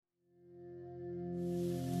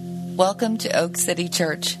Welcome to Oak City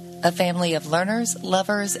Church, a family of learners,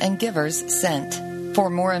 lovers, and givers sent. For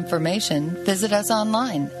more information, visit us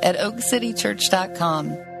online at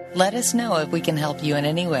oakcitychurch.com. Let us know if we can help you in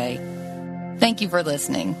any way. Thank you for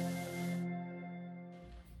listening.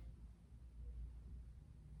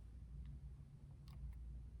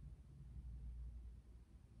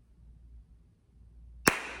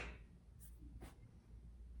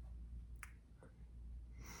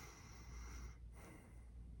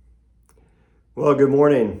 Well, good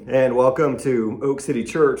morning and welcome to Oak City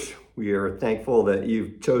Church. We are thankful that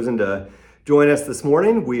you've chosen to join us this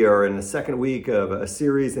morning. We are in the second week of a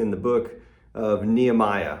series in the book of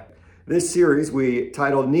Nehemiah. This series we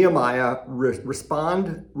titled Nehemiah,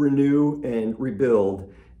 Respond, Renew, and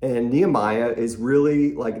Rebuild. And Nehemiah is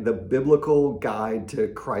really like the biblical guide to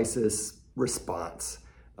crisis response.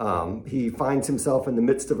 He finds himself in the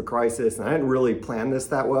midst of a crisis, and I didn't really plan this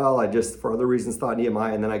that well. I just, for other reasons, thought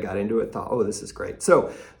Nehemiah, and then I got into it, thought, oh, this is great.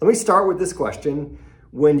 So let me start with this question.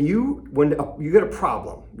 When you get a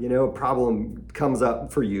problem, a problem comes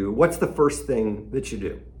up for you, what's the first thing that you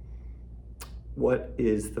do? What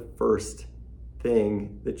is the first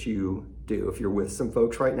thing that you do? If you're with some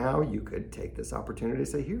folks right now, you could take this opportunity to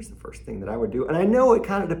say, here's the first thing that I would do. And I know it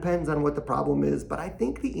kind of depends on what the problem is, but I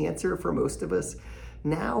think the answer for most of us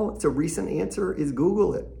now, it's a recent answer, is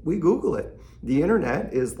Google it. We Google it. The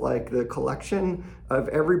internet is like the collection of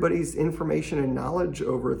everybody's information and knowledge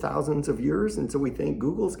over thousands of years. And so we think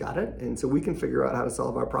Google's got it. And so we can figure out how to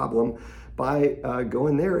solve our problem by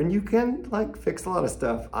going there. And you can fix a lot of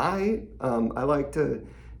stuff. I like to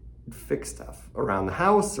fix stuff around the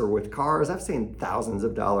house or with cars. I've seen thousands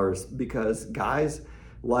of dollars because guys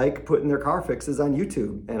like putting their car fixes on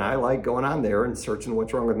YouTube. And I like going on there and searching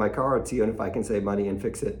what's wrong with my car and seeing if I can save money and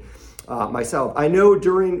fix it myself. I know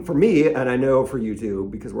for me, and I know for you too,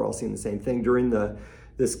 because we're all seeing the same thing during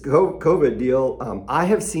this COVID deal, I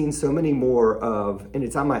have seen so many more of, and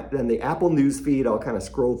it's on the Apple news feed, I'll kind of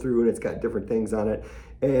scroll through and it's got different things on it.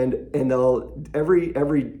 And they'll,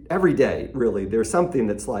 every day, really, there's something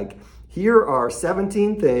that's like, here are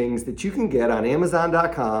 17 things that you can get on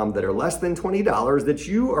Amazon.com that are less than $20 that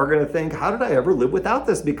you are going to think, how did I ever live without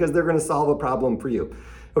this? Because they're going to solve a problem for you.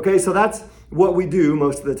 Okay, so that's what we do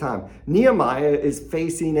most of the time. Nehemiah is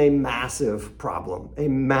facing a massive problem.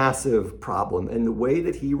 And the way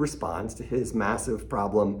that he responds to his massive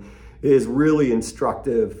problem is really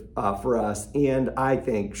instructive for us, and I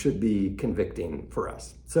think should be convicting for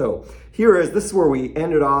us. So this is where we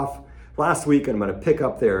ended off last week, and I'm going to pick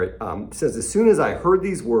up there. It says, as soon as I heard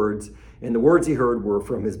these words, and the words he heard were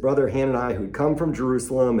from his brother Hanani, who'd come from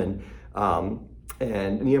Jerusalem,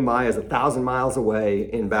 and Nehemiah is 1,000 miles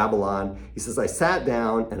away in Babylon. He says, I sat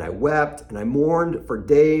down and I wept and I mourned for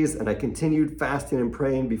days, and I continued fasting and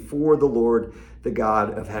praying before the Lord, the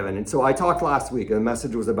God of heaven. And so I talked last week, and the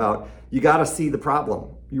message was about, you got to see the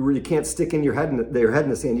problem. You really can't stick your head in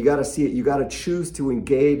the sand. You got to see it. You got to choose to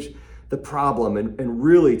engage the problem and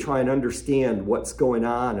really try and understand what's going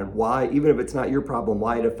on and why, even if it's not your problem,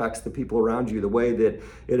 why it affects the people around you, the way that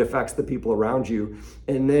it affects the people around you.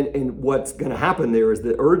 And what's going to happen there is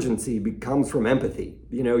the urgency comes from empathy.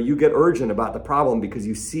 You get urgent about the problem because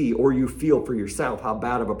you see or you feel for yourself how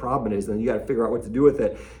bad of a problem it is, and you got to figure out what to do with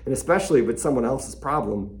it. And especially if it's someone else's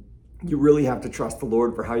problem, you really have to trust the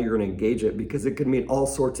Lord for how you're going to engage it, because it could mean all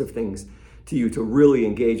sorts of things to you to really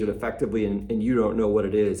engage it effectively, and you don't know what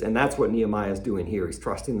it is. And that's what Nehemiah is doing here. He's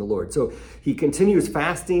trusting the Lord. So he continues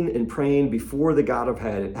fasting and praying before the God of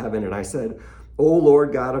heaven. And I said, O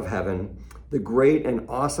Lord God of heaven, the great and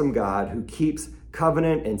awesome God who keeps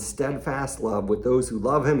covenant and steadfast love with those who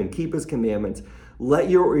love him and keep his commandments, let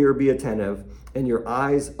your ear be attentive and your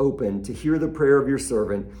eyes open to hear the prayer of your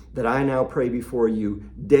servant that I now pray before you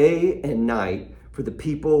day and night for the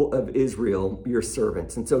people of Israel, your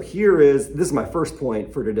servants. And so this is my first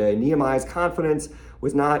point for today. Nehemiah's confidence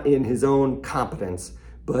was not in his own competence,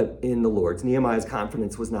 but in the Lord's. Nehemiah's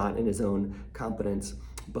confidence was not in his own competence,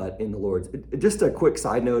 but in the Lord's. Just a quick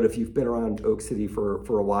side note, if you've been around Oak City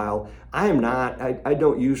for a while, I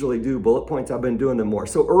don't usually do bullet points. I've been doing them more.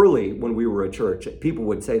 So early when we were a church, people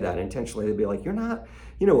would say that intentionally. They'd be like, you're not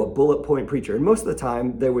a bullet point preacher. And most of the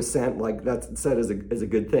time they was sent, that's said as a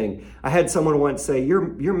good thing. I had someone once say,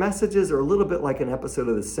 your messages are a little bit like an episode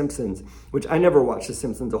of The Simpsons, which I never watched The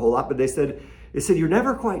Simpsons a whole lot, but they said, you're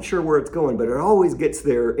never quite sure where it's going, but it always gets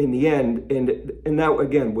there in the end. And that,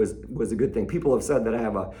 again, was a good thing. People have said that I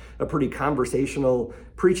have a pretty conversational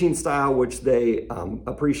preaching style, which they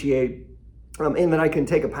appreciate. And then I can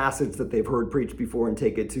take a passage that they've heard preached before and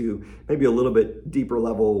take it to maybe a little bit deeper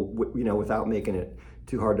level, without making it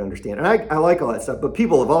too hard to understand. And I like all that stuff, but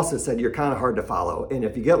people have also said you're kind of hard to follow. And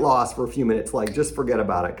if you get lost for a few minutes, like just forget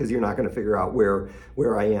about it because you're not going to figure out where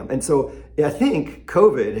I am. And so I think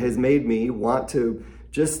COVID has made me want to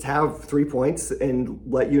just have 3 points and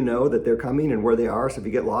let you know that they're coming and where they are. So if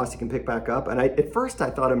you get lost, you can pick back up. And at first I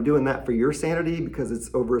thought I'm doing that for your sanity because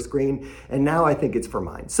it's over a screen. And now I think it's for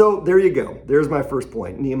mine. So there you go. There's my first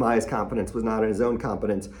point. Nehemiah's confidence was not in his own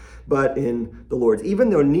competence, but in the Lord's. Even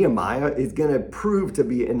though Nehemiah is going to prove to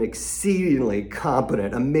be an exceedingly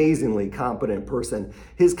competent, amazingly competent person,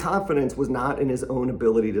 his confidence was not in his own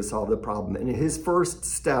ability to solve the problem. And his first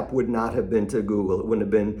step would not have been to Google. It wouldn't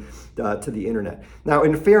have been to the internet. Now,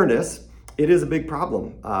 in fairness, it is a big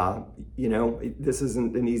problem. This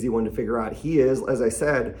isn't an easy one to figure out. He is, as I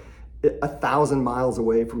said, 1,000 miles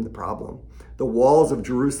away from the problem. The walls of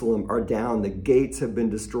Jerusalem are down. The gates have been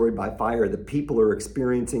destroyed by fire. The people are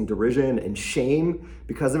experiencing derision and shame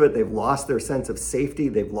because of it. They've lost their sense of safety.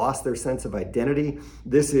 They've lost their sense of identity.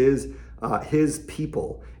 This is his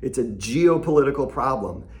people. It's a geopolitical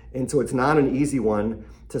problem. And so it's not an easy one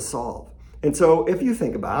to solve. And so if you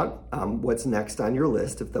think about what's next on your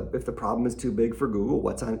list, if the problem is too big for Google,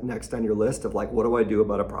 what's next on your list of like, what do I do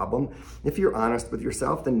about a problem? If you're honest with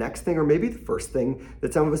yourself, the next thing, or maybe the first thing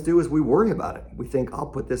that some of us do is we worry about it. We think, I'll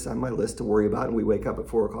put this on my list to worry about, and we wake up at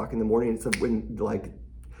 4 o'clock in the morning and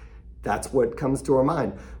that's what comes to our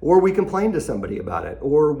mind. Or we complain to somebody about it,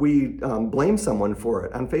 or we blame someone for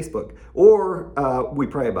it on Facebook, or we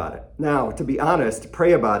pray about it. Now, to be honest,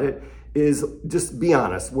 pray about it is just be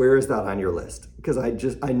honest. Where is that on your list? Because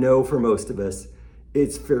I know for most of us,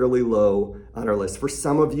 it's fairly low on our list. For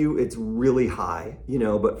some of you, it's really high,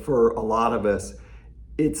 but for a lot of us,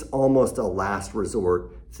 it's almost a last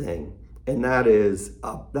resort thing. And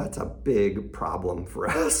that's a big problem for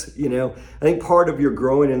us. I think part of your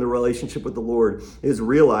growing in the relationship with the Lord is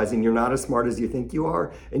realizing you're not as smart as you think you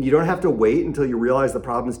are. And you don't have to wait until you realize the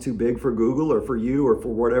problem is too big for Google or for you or for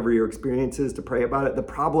whatever your experience is to pray about it. The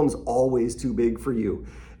problem's always too big for you.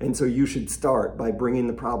 And so you should start by bringing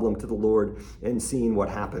the problem to the Lord and seeing what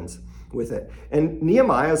happens with it. And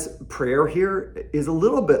Nehemiah's prayer here is a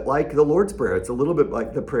little bit like the Lord's Prayer. It's a little bit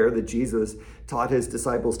like the prayer that Jesus taught his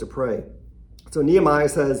disciples to pray. So Nehemiah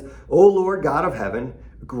says, "O Lord God of heaven,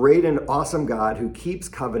 great and awesome God who keeps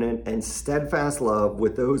covenant and steadfast love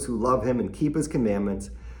with those who love him and keep his commandments,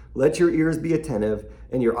 let your ears be attentive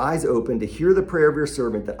and your eyes open to hear the prayer of your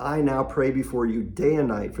servant that I now pray before you day and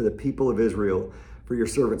night for the people of Israel, for your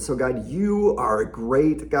servants." So God, you are a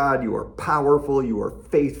great God. You are powerful. You are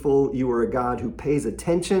faithful. You are a God who pays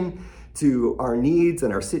attention to our needs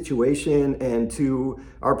and our situation and to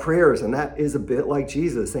our prayers. And that is a bit like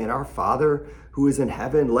Jesus saying, "Our Father who is in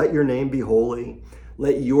heaven, let your name be holy.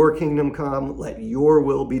 Let your kingdom come. Let your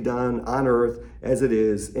will be done on earth as it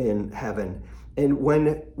is in heaven." And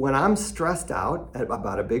when I'm stressed out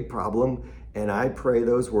about a big problem and I pray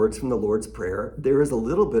those words from the Lord's Prayer, there is a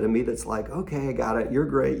little bit of me that's like, okay, I got it. You're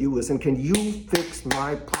great. You listen. Can you fix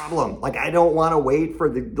my problem? Like, I don't want to wait for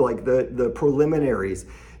the preliminaries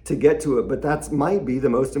to get to it, but that might be the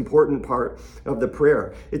most important part of the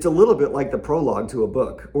prayer. It's a little bit like the prologue to a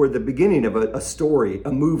book or the beginning of a story,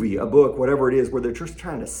 a movie, a book, whatever it is, where they're just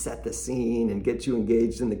trying to set the scene and get you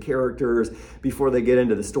engaged in the characters before they get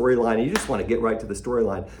into the storyline. You just want to get right to the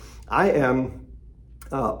storyline. I am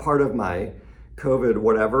part of my COVID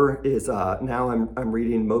whatever is now I'm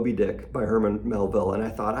reading Moby Dick by Herman Melville, and I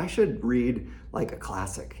thought I should read like a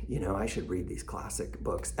classic. I should read these classic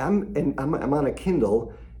books. I'm on a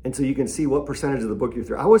Kindle, and so you can see what percentage of the book you're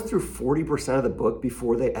through. I was through 40% of the book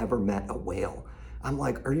before they ever met a whale. I'm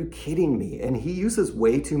like, are you kidding me? And he uses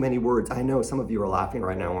way too many words. I know some of you are laughing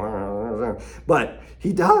right now, but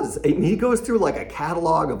he does. He goes through like a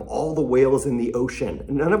catalog of all the whales in the ocean,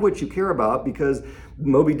 none of which you care about because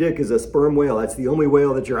Moby Dick is a sperm whale. That's the only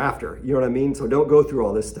whale that you're after. You know what I mean? So don't go through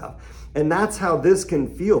all this stuff. And that's how this can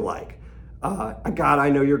feel like. God, I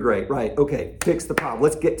know you're great. Right. Okay. Fix the problem.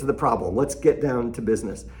 Let's get to the problem. Let's get down to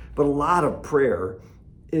business. But a lot of prayer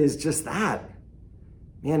is just that.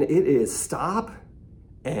 Man, it is stop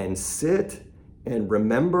and sit and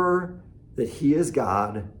remember that he is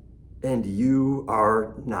God and you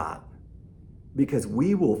are not. Because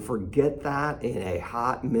we will forget that in a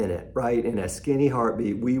hot minute, right? In a skinny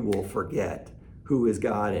heartbeat, we will forget who is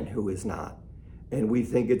God and who is not. And we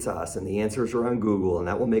think it's us, and the answers are on Google, and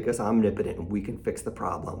that will make us omnipotent, and we can fix the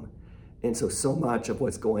problem. And so much of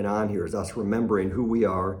what's going on here is us remembering who we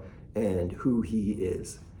are and who he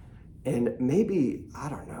is. And maybe, I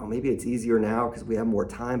don't know, maybe it's easier now because we have more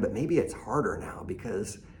time, but maybe it's harder now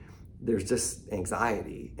because there's just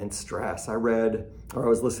anxiety and stress. I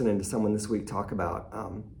was listening to someone this week talk about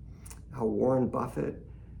how Warren Buffett,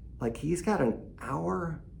 like he's got an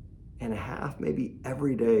hour and a half, maybe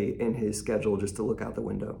every day in his schedule just to look out the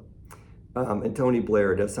window. And Tony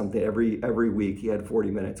Blair does something every week. He had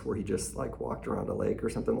 40 minutes where he just like walked around a lake or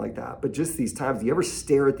something like that. But just these times, do you ever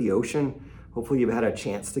stare at the ocean? Hopefully you've had a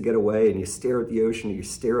chance to get away and you stare at the ocean, you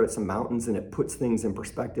stare at some mountains, and it puts things in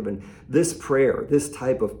perspective. And this prayer, this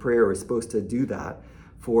type of prayer is supposed to do that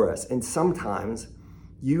for us. And sometimes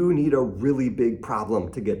you need a really big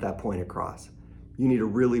problem to get that point across. You need a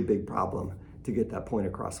really big problem to get that point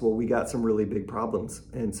across. Well, we got some really big problems.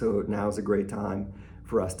 And so now is a great time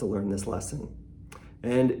for us to learn this lesson.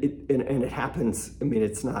 And it happens. I mean,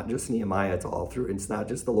 it's not just Nehemiah, it's all through. It's not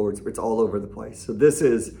just the Lord's, it's all over the place. So this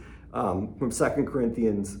is from 2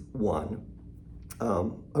 Corinthians 1.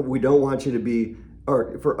 We don't want you to be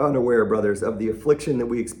for unaware, brothers, of the affliction that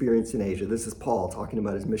we experienced in Asia. This is Paul talking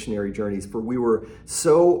about his missionary journeys. For we were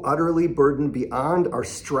so utterly burdened beyond our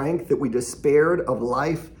strength that we despaired of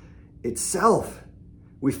life itself.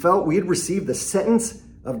 We felt we had received the sentence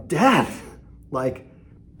of death. Like,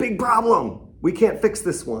 big problem. We can't fix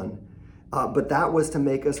this one. But that was to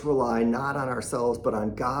make us rely not on ourselves, but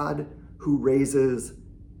on God who raises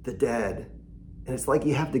the dead. And it's like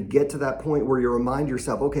you have to get to that point where you remind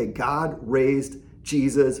yourself, okay, God raised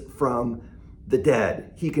Jesus from the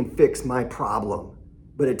dead. He can fix my problem.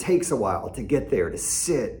 But it takes a while to get there, to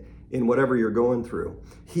sit in whatever you're going through.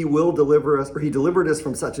 He will deliver us, or he delivered us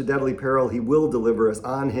from such a deadly peril. He will deliver us.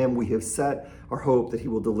 On him we have set our hope that he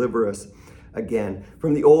will deliver us again.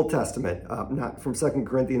 From the Old Testament, not from 2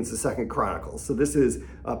 Corinthians to 2 Chronicles. So this is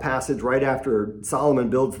a passage right after Solomon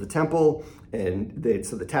builds the temple, and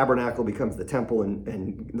so the tabernacle becomes the temple,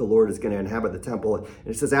 and the Lord is going to inhabit the temple. And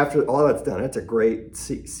it says after all that's done, it's a great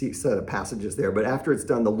set of passages there, but after it's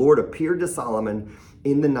done, the Lord appeared to Solomon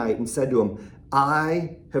in the night and said to him,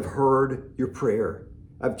 I have heard your prayer.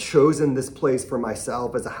 I've chosen this place for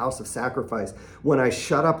myself as a house of sacrifice. When I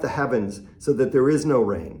shut up the heavens so that there is no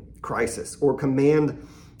rain, crisis, or command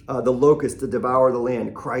the locust to devour the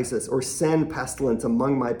land, crisis, or send pestilence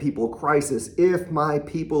among my people, crisis, if my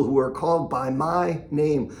people who are called by my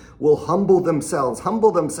name will humble themselves,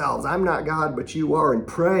 I'm not God, but you are, and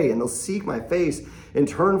pray, and they'll seek my face and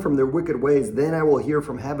turn from their wicked ways, then I will hear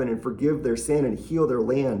from heaven and forgive their sin and heal their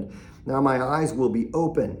land. Now my eyes will be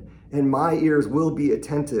open and my ears will be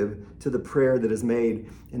attentive to the prayer that is made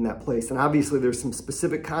in that place. And obviously there's some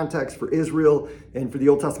specific context for Israel and for the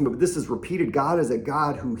Old Testament, but this is repeated. God is a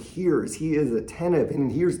God who hears. He is attentive and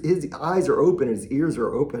hears. His eyes are open, his ears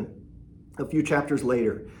are open. A few chapters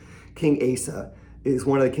later, King Asa is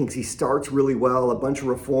one of the kings. He starts really well, a bunch of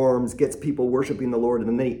reforms, gets people worshiping the Lord,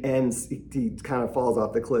 and then he ends, he kind of falls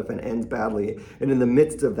off the cliff and ends badly. And in the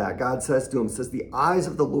midst of that, God says to him, the eyes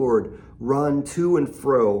of the Lord run to and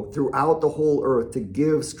fro throughout the whole earth to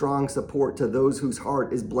give strong support to those whose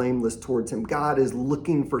heart is blameless towards him. God is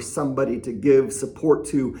looking for somebody to give support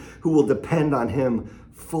to who will depend on him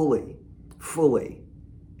fully.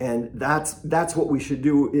 And that's what we should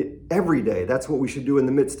do every day. That's what we should do in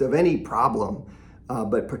the midst of any problem.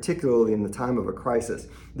 But particularly in the time of a crisis.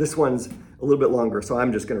 This one's a little bit longer, so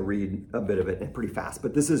I'm just going to read a bit of it pretty fast.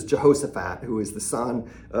 But this is Jehoshaphat, who is the son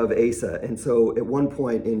of Asa. And so at one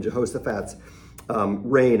point in Jehoshaphat's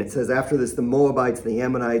reign, it says, after this, the Moabites, the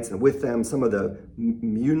Ammonites, and with them some of the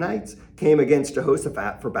Meunites came against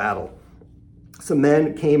Jehoshaphat for battle. Some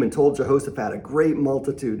men came and told Jehoshaphat, a great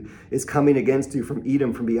multitude is coming against you from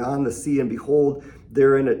Edom, from beyond the sea, and behold,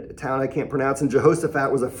 they're in a town I can't pronounce. And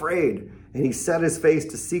Jehoshaphat was afraid, and he set his face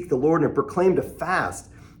to seek the Lord and proclaimed a fast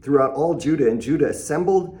throughout all Judah. And Judah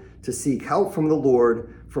assembled to seek help from the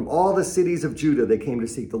Lord. From all the cities of Judah, they came to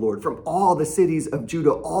seek the Lord. From all the cities of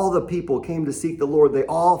Judah, all the people came to seek the Lord. They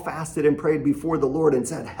all fasted and prayed before the Lord and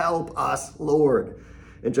said, help us, Lord.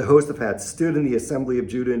 And Jehoshaphat stood in the assembly of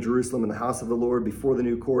Judah and Jerusalem in the house of the Lord before the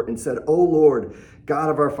new court and said, O Lord,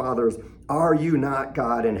 God of our fathers, are you not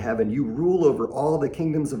God in heaven? You rule over all the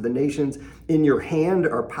kingdoms of the nations. In your hand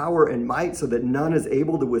are power and might so that none is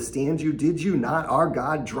able to withstand you. Did you not, our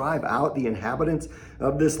God, drive out the inhabitants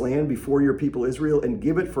of this land before your people Israel and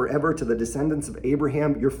give it forever to the descendants of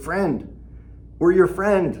Abraham, your friend? We're your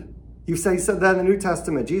friend. He said that in the New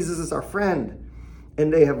Testament. Jesus is our friend.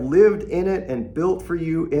 And they have lived in it and built for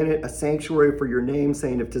you in it a sanctuary for your name,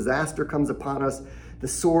 saying, if disaster comes upon us, the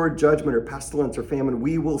sword, judgment, or pestilence, or famine,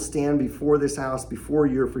 we will stand before this house, before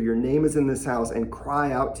you, for your name is in this house, and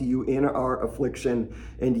cry out to you in our affliction,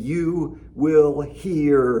 and you will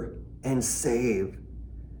hear and save.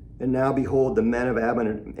 And now behold, the men of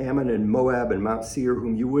Ammon and Moab and Mount Seir,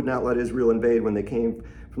 whom you would not let Israel invade when they came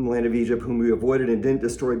from the land of Egypt, whom we avoided and didn't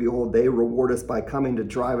destroy, behold, they reward us by coming to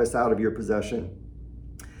drive us out of your possession.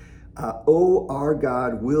 O our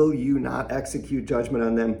God, will you not execute judgment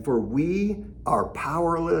on them? For we are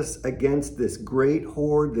powerless against this great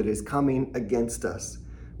horde that is coming against us.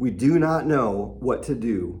 We do not know what to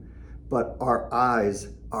do, but our eyes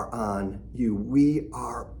are on you. We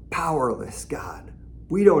are powerless, God.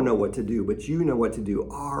 We don't know what to do, but you know what to do.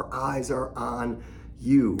 Our eyes are on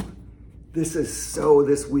you.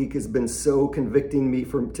 This week has been so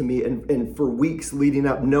convicting to me, and for weeks leading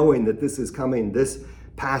up, knowing that this is coming, this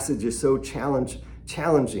passage is so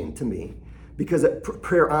challenging to me, because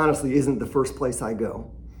prayer honestly isn't the first place I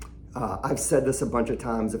go. I've said this a bunch of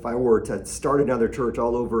times. If I were to start another church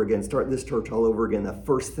all over again, start this church all over again, the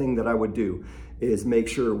first thing that I would do is make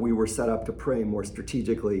sure we were set up to pray more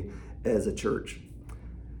strategically as a church.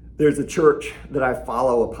 There's a church that I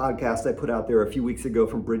follow, a podcast I put out there a few weeks ago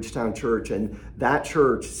from Bridgetown Church, and that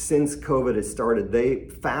church, since COVID has started, they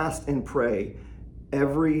fast and pray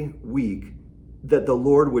every week that the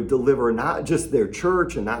Lord would deliver not just their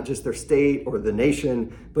church and not just their state or the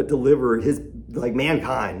nation, but deliver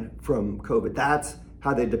mankind from COVID. That's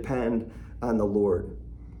how they depend on the Lord.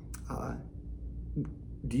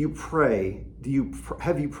 Do you pray?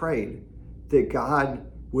 Have you prayed that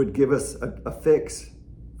God would give us a fix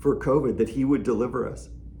for COVID, that he would deliver us?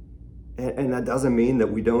 And that doesn't mean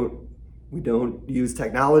that we don't use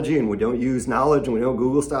technology and we don't use knowledge and we don't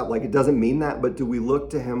Google stuff. It doesn't mean that, but do we look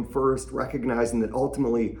to him first, recognizing that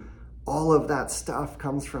ultimately all of that stuff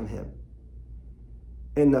comes from him?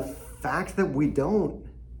 And the fact that we don't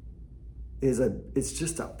it's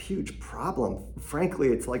just a huge problem. Frankly,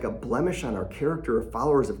 it's like a blemish on our character of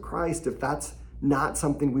followers of Christ if that's not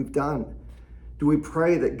something we've done. Do we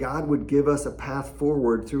pray that God would give us a path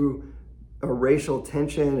forward through a racial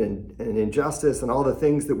tension and injustice and all the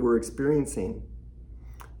things that we're experiencing?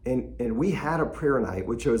 And we had a prayer night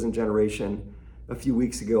with Chosen Generation a few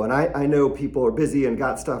weeks ago. And I know people are busy and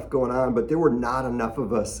got stuff going on, but there were not enough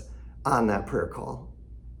of us on that prayer call.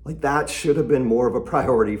 That should have been more of a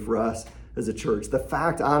priority for us as a church. The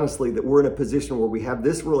fact, honestly, that we're in a position where we have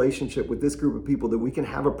this relationship with this group of people, that we can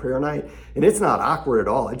have a prayer night, and it's not awkward at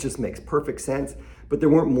all. It just makes perfect sense. But there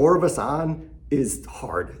weren't more of us on is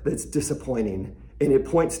hard. That's disappointing. And it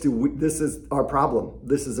points to this is our problem.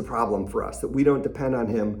 This is a problem for us, that we don't depend on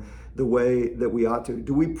him the way that we ought to.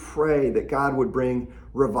 Do we pray that God would bring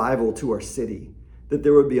revival to our city? That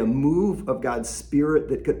there would be a move of God's Spirit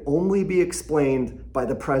that could only be explained by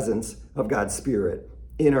the presence of God's Spirit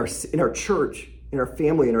in our church, in our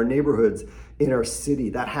family, in our neighborhoods, in our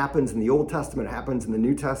city? That happens in the Old Testament, happens in the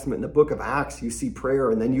New Testament. In the book of Acts, you see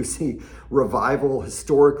prayer, and then you see revival.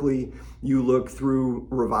 Historically, you look through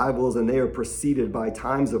revivals, and they are preceded by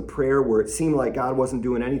times of prayer where it seemed like God wasn't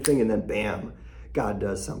doing anything, and then bam, God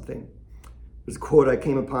does something. There's a quote I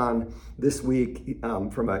came upon this week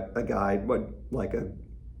from a guy,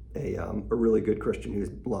 a really good Christian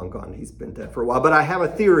who's long gone. He's been dead for a while. But I have a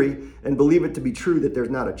theory and believe it to be true that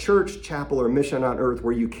there's not a church, chapel, or mission on earth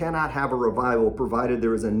where you cannot have a revival provided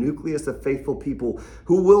there is a nucleus of faithful people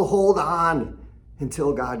who will hold on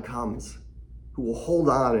until God comes.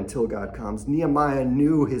 Nehemiah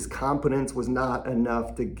knew his competence was not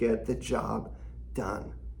enough to get the job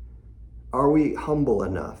done. Are we humble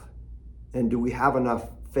enough? And do we have enough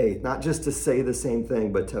faith, not just to say the same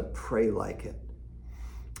thing, but to pray like it?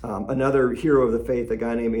 Another hero of the faith, a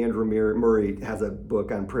guy named Andrew Murray, has a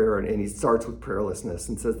book on prayer, and he starts with prayerlessness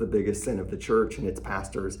and says the biggest sin of the church and its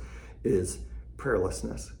pastors is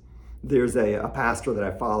prayerlessness. There's a pastor that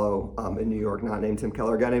I follow in New York, not named Tim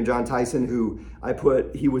Keller, a guy named John Tyson, who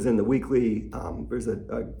he was in the weekly, there's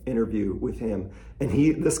an interview with him, and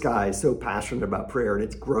this guy is so passionate about prayer, and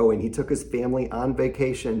it's growing. He took his family on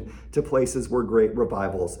vacation to places where great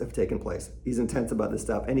revivals have taken place. He's intense about this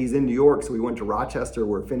stuff, and he's in New York, so we went to Rochester,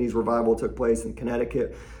 where Finney's revival took place, in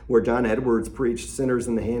Connecticut, where John Edwards preached sinners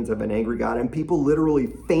in the hands of an angry God, and people literally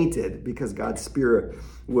fainted because God's Spirit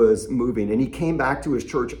was moving. And he came back to his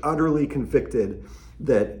church utterly convicted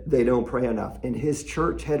that they don't pray enough. And his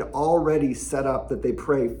church had already set up that they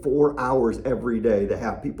pray 4 hours every day to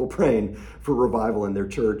have people praying for revival in their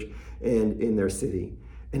church and in their city.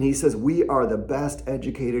 And he says, we are the best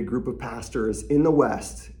educated group of pastors in the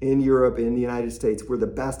West, in Europe, in the United States. We're the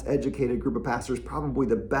best educated group of pastors, probably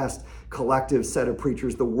the best collective set of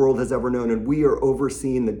preachers the world has ever known. And we are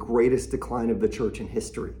overseeing the greatest decline of the church in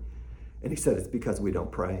history. And he said it's because we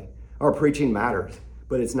don't pray. Our preaching matters,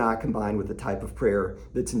 but it's not combined with the type of prayer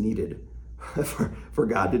that's needed for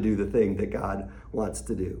God to do the thing that God wants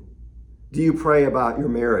to do. Do you pray about your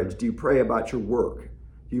marriage? Do you pray about your work?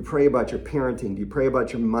 Do you pray about your parenting? Do you pray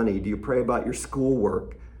about your money? Do you pray about your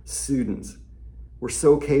schoolwork? Students, We're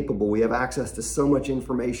so capable. We have access to so much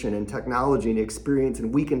information and technology and experience,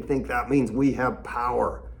 and we can think that means we have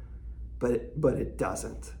power. But it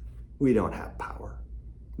doesn't. We don't have power.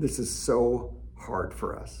 This is so hard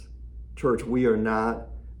for us. Church, we are not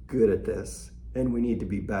good at this, and we need to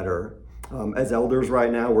be better. As elders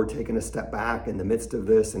right now, we're taking a step back in the midst of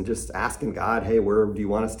this and just asking God, hey, where do you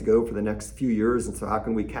want us to go for the next few years? And so how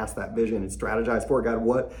can we cast that vision and strategize for it?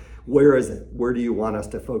 God, where is it? Where do you want us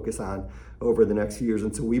to focus on over the next few years?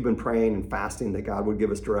 And so we've been praying and fasting that God would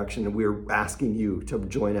give us direction, and we're asking you to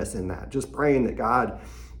join us in that. Just praying that God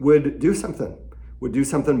would do something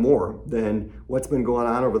more than what's been going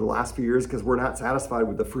on over the last few years, because we're not satisfied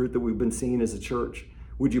with the fruit that we've been seeing as a church.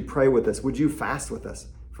 Would you pray with us? Would you fast with us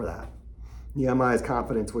for that? Nehemiah's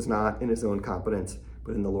confidence was not in his own competence,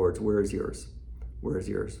 but in the Lord's. Where is yours? Where is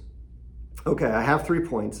yours? Okay, I have 3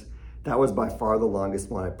 points. That was by far the longest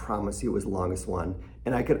one. I promise you it was the longest one.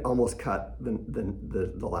 And I could almost cut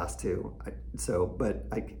the last two. But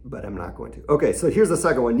I'm not going to. Okay, so here's the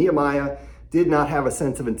second one. Nehemiah did not have a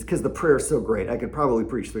sense of, because the prayer is so great. I could probably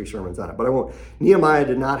preach 3 sermons on it, but I won't. Nehemiah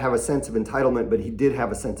did not have a sense of entitlement, but he did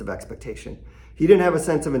have a sense of expectation. He didn't have a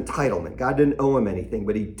sense of entitlement. God didn't owe him anything,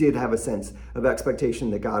 but he did have a sense of expectation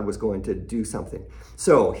that God was going to do something.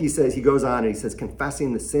 So he goes on and he says,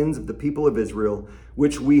 confessing the sins of the people of Israel,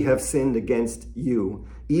 which we have sinned against you.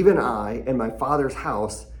 Even I and my father's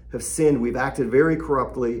house have sinned. We've acted very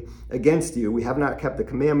corruptly against you. We have not kept the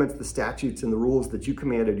commandments, the statutes, and the rules that you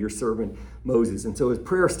commanded your servant Moses. And so his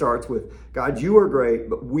prayer starts with, God, you are great,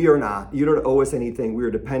 but we are not. You don't owe us anything. We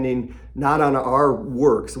are depending not on our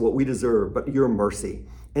works, what we deserve, but your mercy.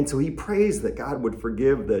 And so he prays that God would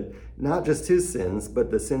forgive not just his sins,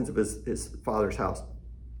 but the sins of his father's house.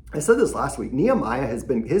 I said this last week. Nehemiah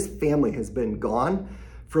his family has been gone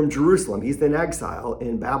from Jerusalem. He's in exile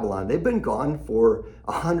in Babylon. They've been gone for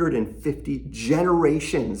 150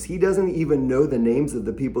 generations. He doesn't even know the names of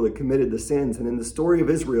the people that committed the sins. And in the story of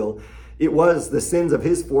Israel, it was the sins of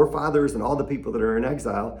his forefathers and all the people that are in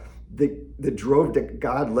exile that drove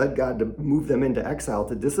led God to move them into exile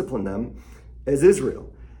to discipline them as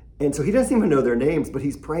Israel. And so he doesn't even know their names, but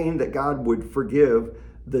he's praying that God would forgive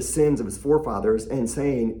the sins of his forefathers and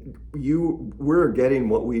saying, we're getting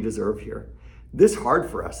what we deserve here. This is hard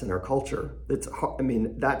for us in our culture.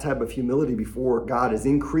 That type of humility before God is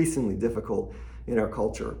increasingly difficult in our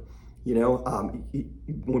culture.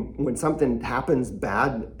 When something happens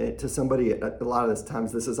bad to somebody, a lot of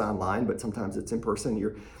times this is online, but sometimes it's in person.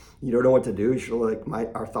 You don't know what to do. You're like,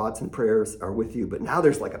 our thoughts and prayers are with you. But now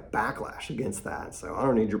there's like a backlash against that. So I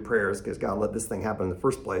don't need your prayers because God let this thing happen in the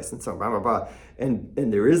first place. And so blah, blah, blah. And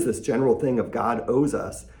there is this general thing of God owes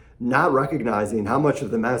us, not recognizing how much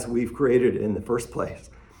of the mess we've created in the first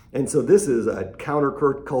place. And so this is a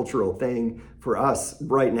countercultural thing for us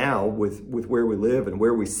right now with where we live and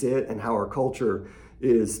where we sit and how our culture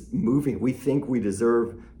is moving. We think we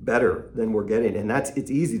deserve better than we're getting. And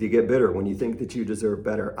it's easy to get bitter when you think that you deserve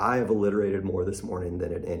better. I have alliterated more this morning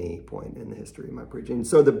than at any point in the history of my preaching.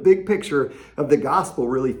 So the big picture of the gospel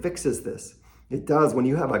really fixes this. It does. When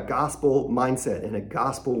you have a gospel mindset and a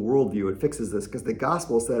gospel worldview, it fixes this, because the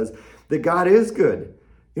gospel says that God is good.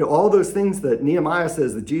 All those things that Nehemiah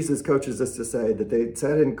says, that Jesus coaches us to say, that they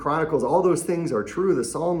said in Chronicles, all those things are true. The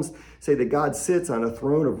Psalms say that God sits on a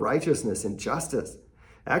throne of righteousness and justice.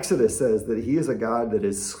 Exodus says that he is a God that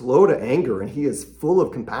is slow to anger, and he is full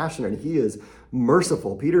of compassion, and he is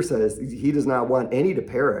merciful. Peter says he does not want any to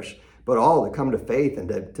perish, but all to come to faith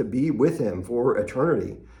and to be with him for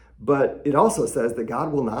eternity. But it also says that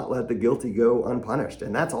God will not let the guilty go unpunished.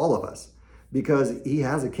 And that's all of us, because he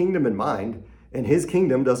has a kingdom in mind, and his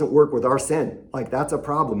kingdom doesn't work with our sin. That's a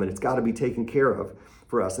problem, and it's got to be taken care of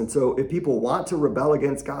for us. And so if people want to rebel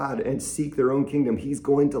against God and seek their own kingdom, he's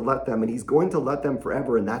going to let them, and he's going to let them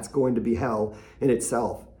forever. And that's going to be hell in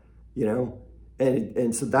itself,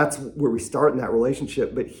 And so that's where we start in that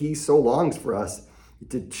relationship. But he so longs for us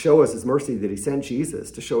to show us his mercy, that he sent Jesus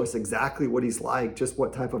to show us exactly what he's like, just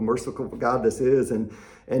what type of merciful God this is, and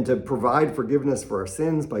to provide forgiveness for our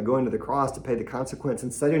sins by going to the cross to pay the consequence,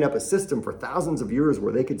 and setting up a system for thousands of years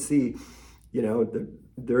where they could see,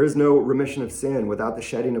 there is no remission of sin without the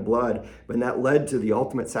shedding of blood. And that led to the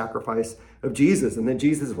ultimate sacrifice of Jesus. And then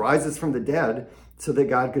Jesus rises from the dead so that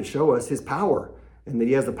God could show us his power, and that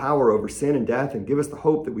he has the power over sin and death, and give us the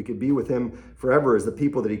hope that we could be with him forever as the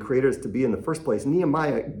people that he created us to be in the first place.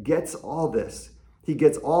 Nehemiah gets all this. He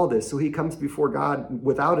gets all this. So he comes before God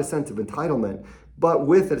without a sense of entitlement, but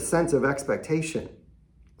with a sense of expectation.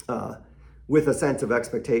 with a sense of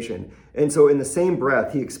expectation. And so in the same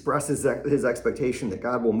breath, he expresses his expectation that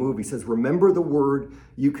God will move. He says, remember the word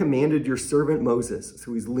you commanded your servant Moses.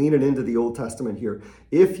 So he's leaning into the Old Testament here.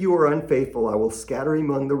 If you are unfaithful, I will scatter you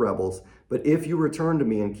among the rebels. But if you return to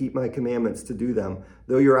me and keep my commandments to do them,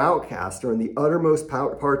 though your outcasts are in the uttermost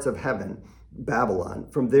parts of heaven, Babylon,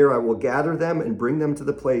 from there I will gather them and bring them to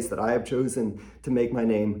the place that I have chosen to make my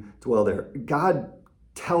name dwell there. God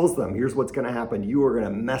tells them, here's what's going to happen. You are going to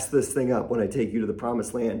mess this thing up when I take you to the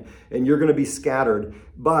promised land, and you're going to be scattered.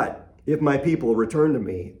 But if my people return to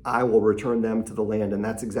me, I will return them to the land. And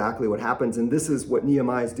that's exactly what happens. And this is what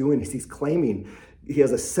Nehemiah is doing, is he's claiming, he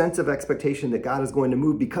has a sense of expectation that God is going to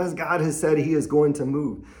move because God has said he is going to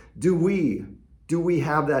move. Do we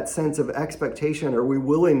have that sense of expectation? Are we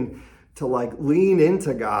willing to lean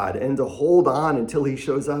into God and to hold on until he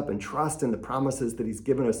shows up and trust in the promises that he's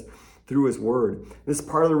given us through his word? This is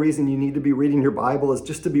part of the reason you need to be reading your Bible, is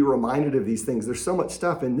just to be reminded of these things. There's so much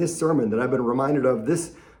stuff in this sermon that I've been reminded of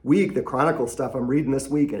this week, the Chronicle stuff I'm reading this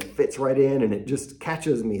week, and it fits right in and it just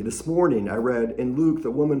catches me. This morning I read in Luke,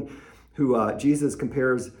 the woman who Jesus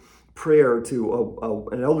compares prayer to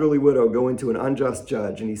an elderly widow going to an unjust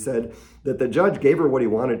judge. And he said that the judge gave her what he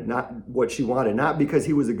wanted, not what she wanted, not because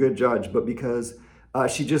he was a good judge, but because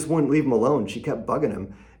she just wouldn't leave him alone. She kept bugging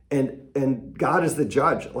him. And God is the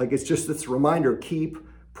judge. It's just this reminder, keep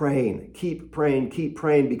praying,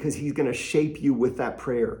 because he's going to shape you with that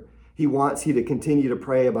prayer. He wants you to continue to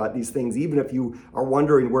pray about these things, even if you are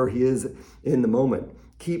wondering where he is in the moment.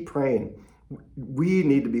 Keep praying. We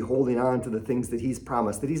need to be holding on to the things that he's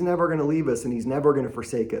promised, that he's never going to leave us and he's never going to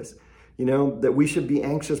forsake us. That we should be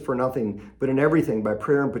anxious for nothing, but in everything, by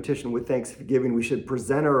prayer and petition with thanksgiving, we should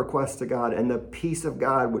present our requests to God, and the peace of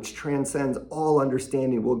God, which transcends all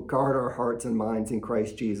understanding, will guard our hearts and minds in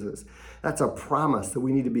Christ Jesus. That's a promise that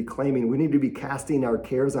we need to be claiming. We need to be casting our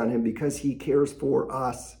cares on him because he cares for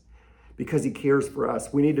us. Because he cares for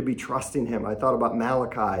us. We need to be trusting him. I thought about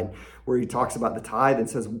Malachi, where he talks about the tithe and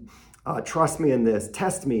says, trust me in this,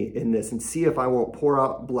 test me in this, and see if I won't pour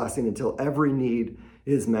out blessing until every need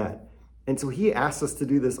is met. And so he asks us to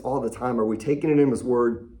do this all the time. Are we taking it in his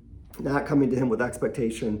word, not coming to him with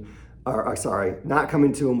expectation, not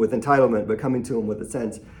coming to him with entitlement, but coming to him with a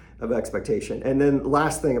sense of expectation? And then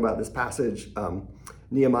last thing about this passage,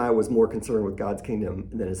 Nehemiah was more concerned with God's kingdom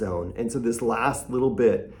than his own. And so this last little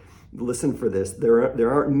bit, listen for this,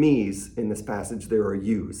 there aren't me's in this passage, there are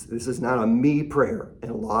you's. This is not a me prayer,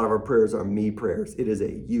 and a lot of our prayers are me prayers. It is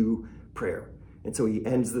a you prayer. And so he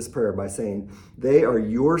ends this prayer by saying, they are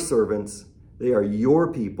your servants, they are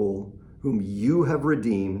your people, whom you have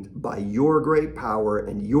redeemed by your great power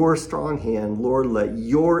and your strong hand. Lord, let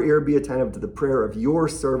your ear be attentive to the prayer of your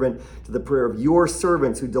servant, to the prayer of your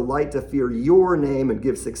servants who delight to fear your name, and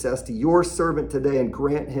give success to your servant today, and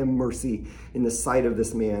grant him mercy in the sight of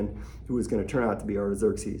this man who is going to turn out to be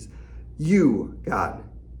Artaxerxes. You, God.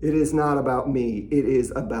 It is not about me. It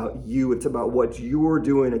is about you. It's about what you're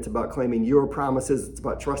doing. It's about claiming your promises. It's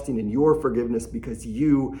about trusting in your forgiveness, because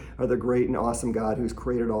you are the great and awesome God who's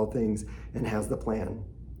created all things and has the plan.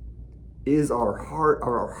 Are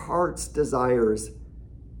our heart's desires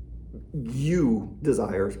you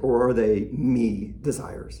desires, or are they me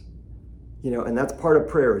desires? And that's part of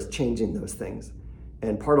prayer, is changing those things.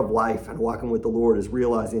 And part of life and walking with the Lord is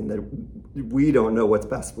realizing that we don't know what's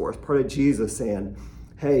best for us. Part of Jesus saying,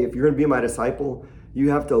 hey, if you're going to be my disciple,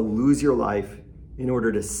 you have to lose your life in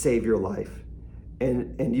order to save your life.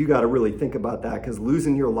 And you got to really think about that, because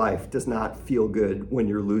losing your life does not feel good when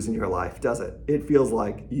you're losing your life, does it? It feels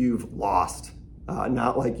like you've lost,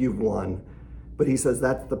 not like you've won. But he says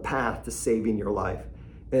that's the path to saving your life.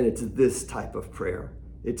 And it's this type of prayer.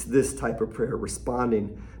 It's this type of prayer,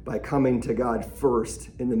 responding by coming to God first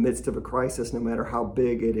in the midst of a crisis, no matter how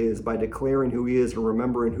big it is, by declaring who he is and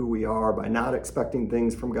remembering who we are, by not expecting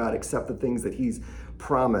things from God except the things that he's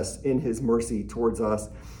promised in his mercy towards us,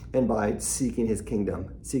 and by seeking his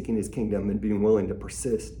kingdom and being willing to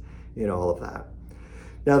persist in all of that.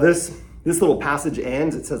 Now this little passage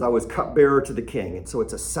ends, it says, I was cupbearer to the king. And so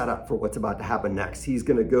it's a setup for what's about to happen next. He's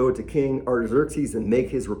going to go to King Artaxerxes and make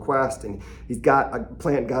his request. And he's got a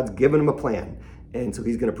plan. God's given him a plan. And so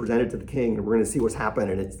he's going to present it to the king. And we're going to see what's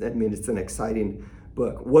happened. And it's an exciting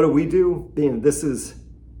book. What do?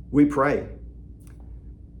 We pray.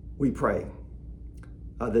 We pray.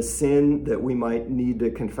 The sin that we might need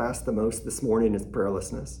to confess the most this morning is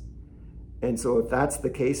prayerlessness. And so if that's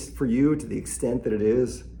the case for you, to the extent that it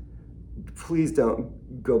is, please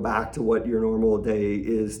don't go back to what your normal day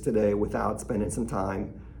is today without spending some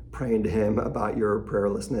time praying to him about your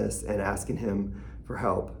prayerlessness and asking him for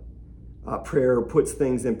help. Prayer puts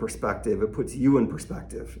things in perspective. It puts you in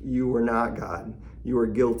perspective. You are not God. You are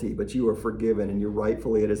guilty, but you are forgiven and you're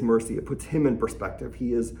rightfully at his mercy. It puts him in perspective.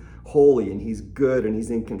 He is holy and he's good and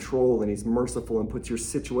he's in control and he's merciful, and puts your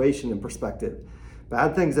situation in perspective.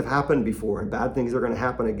 Bad things have happened before and bad things are going to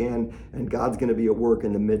happen again, and God's going to be at work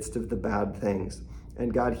in the midst of the bad things.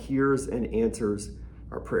 And God hears and answers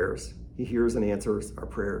our prayers. He hears and answers our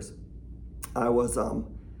prayers. I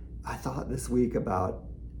thought this week about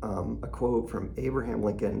a quote from Abraham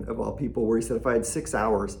Lincoln, of all people, where he said, if I had 6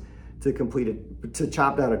 hours to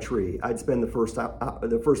chop down a tree, I'd spend the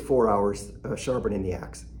first 4 hours sharpening the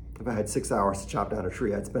axe. If I had 6 hours to chop down a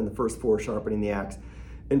tree, I'd spend the first 4 sharpening the axe.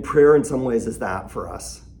 And prayer in some ways is that for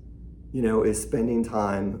us, is spending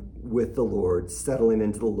time with the Lord, settling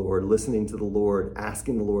into the Lord, listening to the Lord,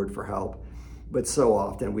 asking the Lord for help. But so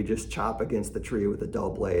often we just chop against the tree with a dull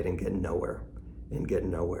blade and get nowhere.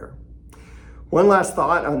 One last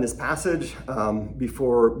thought on this passage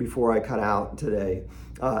before I cut out today.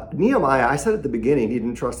 Nehemiah, I said at the beginning, he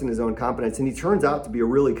didn't trust in his own competence, and he turns out to be a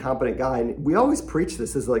really competent guy. And we always preach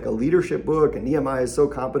this as like a leadership book, and Nehemiah is so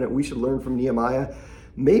competent, we should learn from Nehemiah.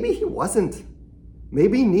 Maybe he wasn't.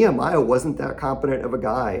 Maybe Nehemiah wasn't that competent of a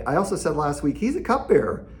guy. I also said last week, he's a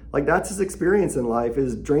cupbearer. Like, that's his experience in life,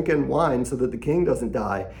 is drinking wine so that the king doesn't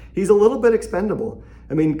die. He's a little bit expendable.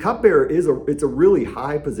 I mean, cupbearer it's a really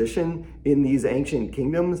high position in these ancient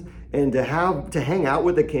kingdoms. And to hang out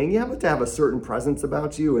with the king, you have to have a certain presence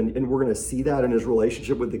about you. And we're going to see that in his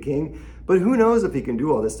relationship with the king. But who knows if he can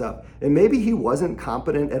do all this stuff? And maybe he wasn't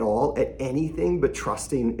competent at all at anything but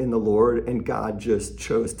trusting in the Lord, and God just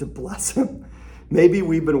chose to bless him. Maybe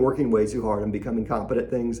we've been working way too hard on becoming competent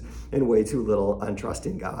things and way too little on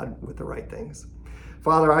trusting God with the right things.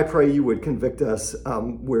 Father, I pray you would convict us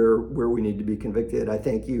where we need to be convicted. I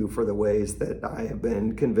thank you for the ways that I have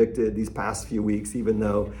been convicted these past few weeks, even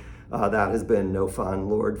though that has been no fun.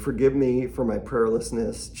 Lord, forgive me for my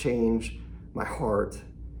prayerlessness. Change my heart,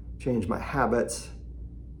 change my habits,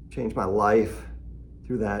 change my life.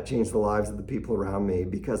 Through that, change the lives of the people around me,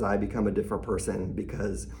 because I become a different person,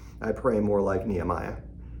 because I pray more like Nehemiah,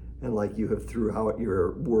 and like you have throughout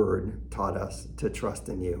your word taught us to trust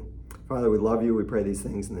in you. Father, we love you. We pray these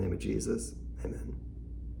things in the name of Jesus. Amen.